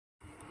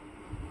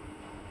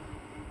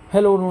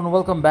Hello everyone,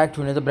 welcome back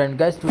to another brand.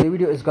 Guys, today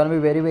video is gonna be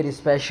very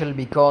special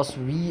because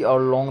we are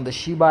long the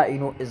Shiba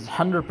Inu is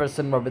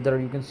 100% my brother.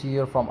 You can see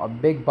here from a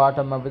big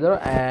bottom my brother,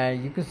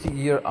 and you can see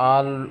here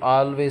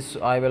always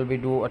I will be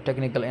do a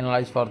technical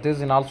analysis for this,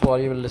 and also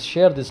I will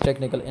share this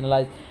technical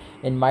analysis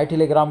in my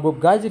Telegram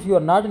group. Guys, if you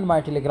are not in my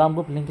Telegram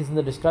group, link is in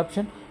the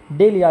description.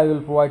 Daily I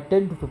will provide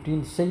 10 to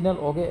 15 signal,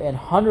 okay, and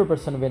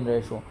 100% win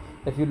ratio.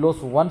 If you lose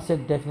one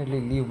set,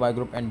 definitely leave my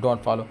group and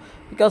don't follow,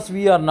 because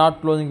we are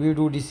not closing. We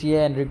do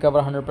DCA and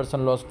recover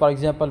 100% loss. For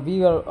example,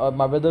 we are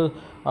my brother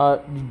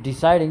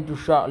deciding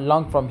to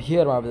long from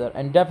here my brother,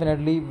 and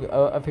definitely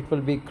if it will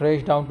be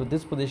crash down to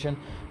this position,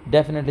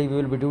 definitely we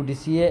will be do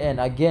DCA and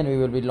again we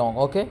will be long.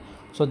 Okay,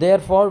 so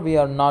therefore we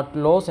are not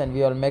loss and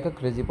we will make a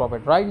crazy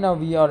profit. Right now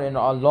we are in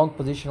a long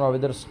position my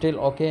brother still,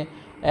 okay,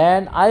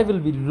 and I will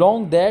be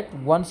long that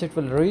once it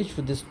will reach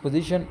to this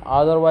position,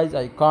 otherwise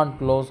I can't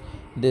close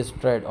this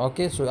trade.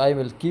 Okay, so I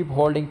will keep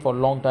holding for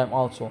long time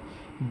also,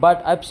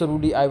 but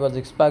absolutely I was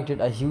expected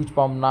a huge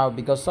pump now,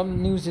 because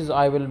some news is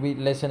I will be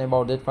lesson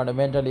about it.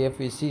 Fundamentally if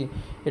we see,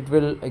 it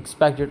will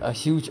expected a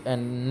huge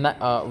and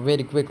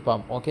very quick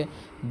pump. Okay,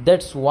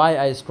 that's why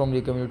I strongly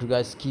recommend you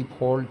guys keep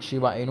hold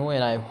Shiba Inu,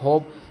 and I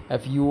hope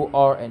if you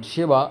are in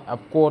Shiba, of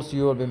course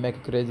you will be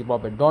making crazy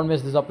profit. Don't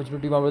miss this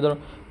opportunity my brother,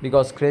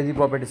 because crazy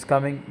profit is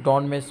coming.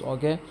 Don't miss.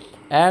 Okay,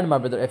 and my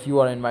brother, if you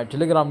are in my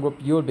Telegram group,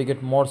 you will be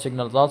get more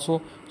signals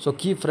also. So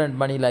keep friend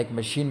money like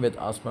machine with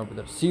us my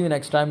brother. See you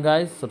next time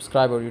guys.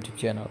 Subscribe our YouTube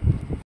channel.